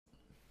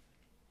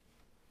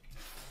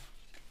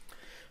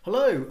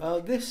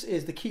Hello, this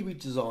is the KIWI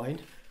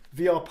design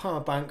VR power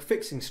bank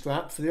fixing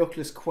strap for the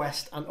Oculus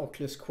Quest and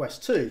Oculus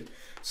Quest 2.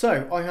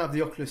 So I have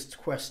the Oculus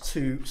Quest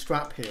 2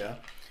 strap here,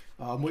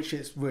 which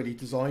it's really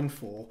designed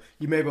for.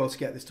 You may be able to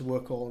get this to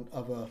work on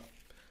other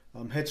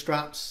head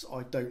straps,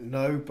 I don't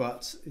know,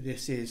 but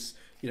this is,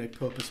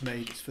 purpose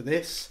made for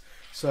this.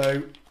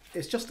 So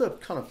it's just a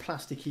kind of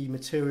plasticky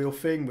material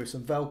thing with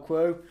some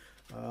Velcro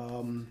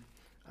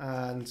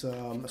and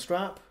a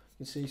strap. You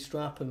can see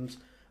strap and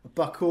a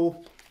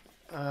buckle.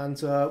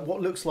 And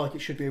what looks like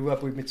it should be a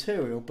rubbery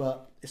material,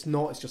 but it's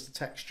not, it's just a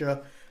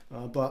texture,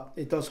 but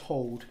it does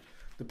hold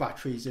the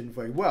batteries in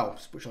very well,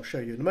 which I'll show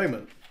you in a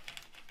moment.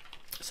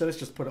 So let's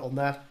just put it on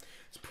there.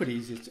 It's pretty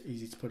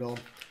easy to put on.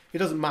 It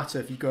doesn't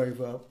matter if you go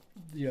over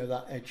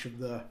that edge of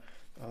the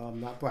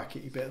that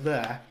brackety bit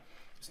there,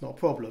 it's not a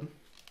problem.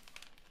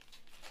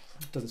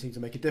 It doesn't seem to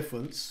make a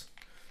difference,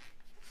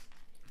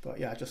 but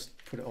yeah, just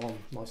put it on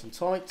nice and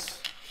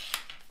tight.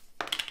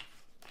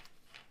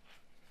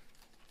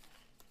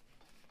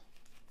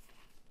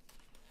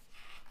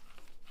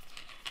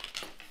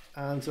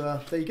 And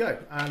there you go,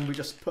 and we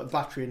just put the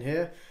battery in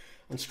here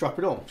and strap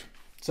it on.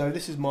 So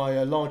this is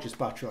my largest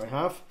battery I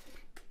have,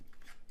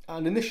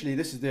 and initially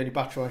this is the only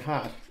battery I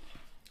had,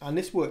 and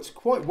this works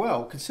quite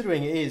well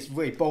considering it is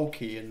very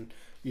bulky and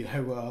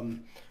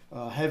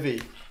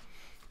heavy.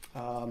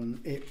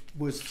 It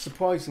was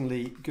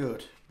surprisingly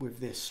good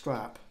with this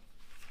strap,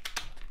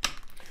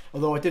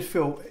 although I did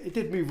feel it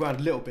did move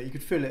around a little bit. You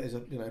could feel it as a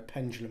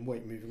pendulum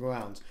weight moving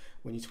around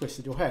when you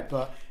twisted your head,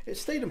 but it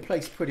stayed in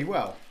place pretty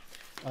well.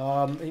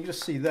 And you can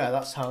just see there,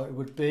 that's how it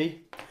would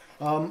be.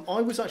 I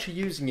was actually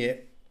using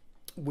it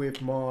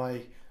with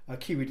my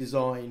KIWI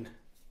design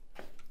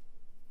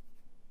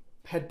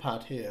head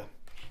pad here,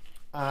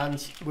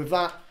 and with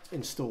that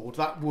installed,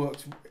 that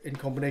worked in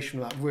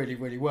combination with that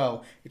really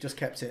well. It just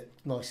kept it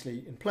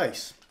nicely in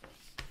place.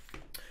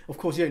 Of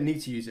course you don't need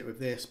to use it with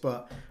this,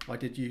 but I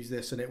did use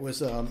this and it was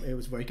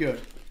very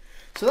good.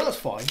 So that was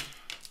fine,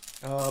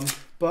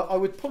 but I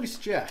would probably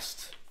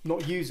suggest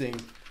not using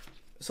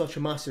such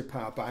a massive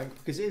power bank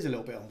because it is a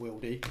little bit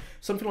unwieldy.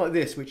 Something like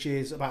this, which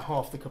is about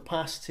half the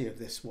capacity of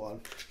this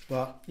one,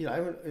 but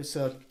it's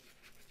and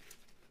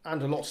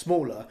a lot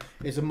smaller,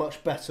 is a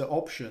much better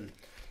option.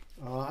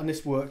 And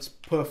this works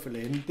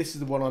perfectly, and this is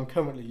the one I'm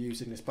currently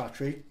using, this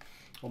battery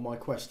on my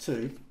Quest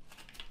 2,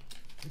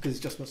 because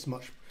it's just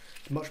much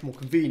more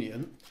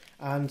convenient.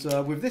 And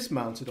with this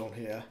mounted on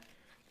here,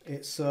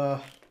 it's yeah,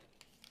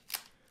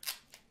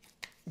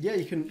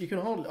 I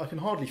can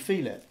hardly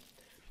feel it.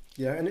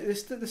 Yeah, and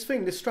this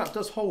strap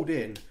does hold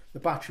in the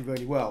battery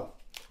really well.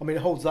 I mean, it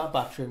holds that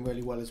battery in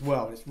really well as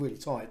well. It's really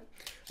tight,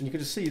 and you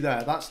can just see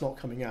there that's not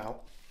coming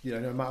out,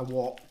 no matter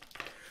what.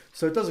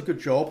 So it does a good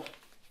job,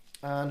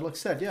 and like I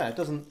said, yeah,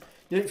 you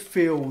don't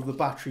feel the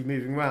battery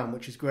moving around,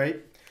 which is great.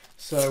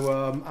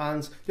 So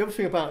and the other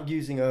thing about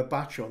using a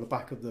battery on the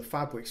back of the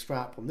fabric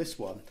strap on this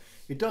one,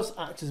 it does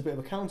act as a bit of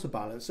a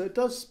counterbalance. So it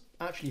does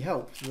actually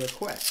help the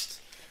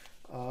Quest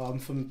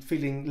from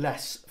feeling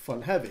less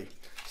front heavy.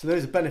 So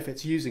there's a benefit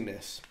to using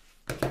this.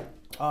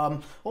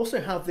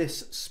 Also have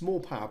this small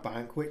power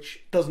bank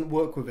which doesn't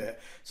work with it.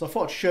 So I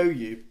thought I'd show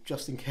you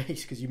just in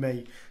case, because you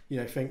may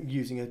think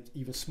using an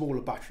even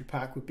smaller battery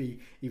pack would be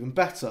even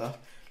better,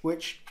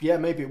 which yeah,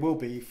 maybe it will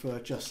be for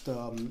just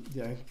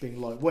being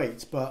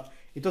lightweight, but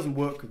it doesn't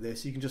work with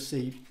this. You can just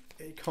see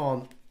it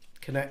can't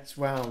connect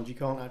round. You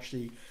can't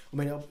actually,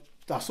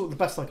 that's sort of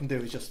the best I can do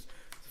is just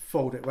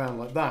fold it around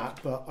like that,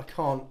 but I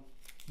can't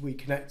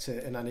reconnect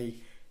it in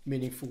any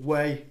meaningful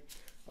way.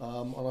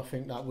 And I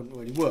think that wouldn't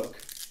really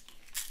work.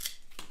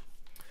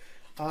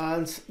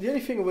 And the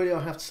only thing really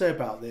I have to say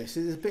about this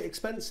is it's a bit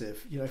expensive.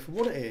 For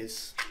what it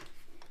is,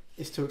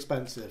 it's too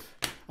expensive.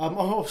 I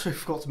also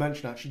forgot to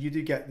mention, actually, you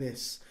do get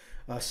this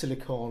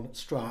silicone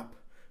strap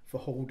for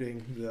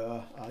holding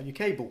your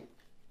cable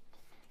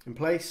in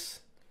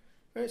place.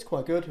 It's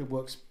quite good, it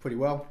works pretty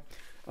well.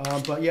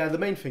 But yeah, the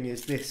main thing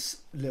is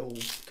this little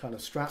kind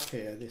of strap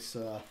here, this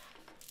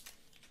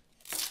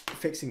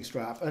fixing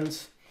strap, and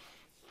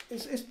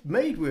it's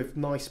made with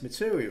nice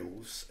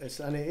materials,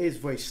 and it is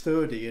very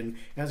sturdy, and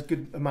it has a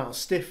good amount of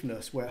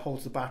stiffness where it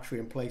holds the battery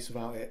in place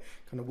without it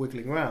kind of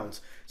wiggling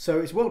around.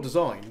 So it's well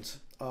designed,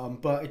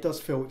 but it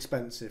does feel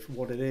expensive for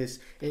what it is.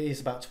 It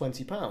is about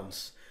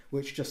 £20,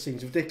 which just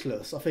seems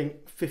ridiculous. I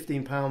think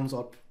 £15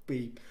 I'd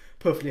be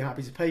perfectly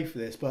happy to pay for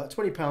this, but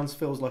 £20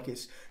 feels like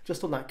it's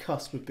just on that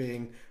cusp of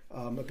being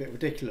a bit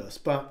ridiculous.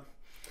 But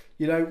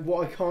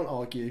what I can't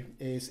argue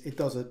is it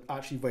does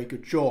actually very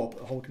good job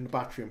at holding the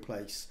battery in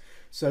place.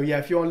 So yeah,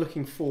 if you are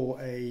looking for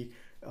a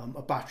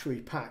battery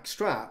pack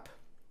strap,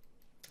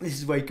 this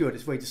is very good.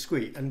 It's very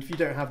discreet, and if you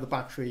don't have the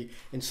battery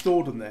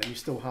installed on there, you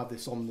still have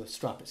this on the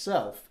strap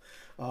itself.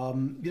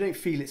 You don't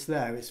feel it's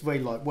there. It's very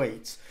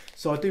lightweight,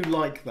 so I do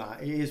like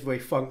that. It is very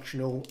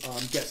functional,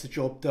 gets the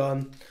job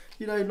done.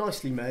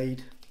 Nicely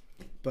made,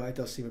 but it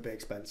does seem a bit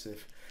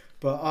expensive.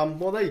 But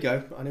well, there you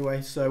go.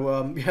 Anyway,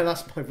 so yeah,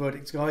 that's my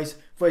verdict, guys.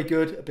 Very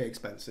good, a bit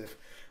expensive.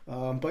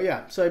 But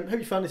yeah, so hope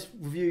you found this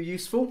review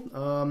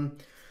useful.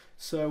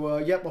 So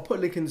yep, I'll put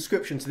a link in the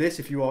description to this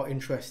if you are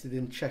interested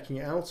in checking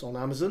it out on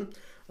Amazon.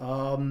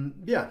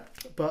 Yeah,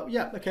 but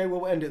yeah, okay,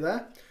 we'll end it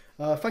there.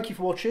 Thank you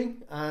for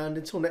watching, and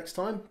until next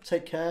time,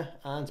 take care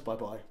and bye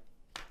bye.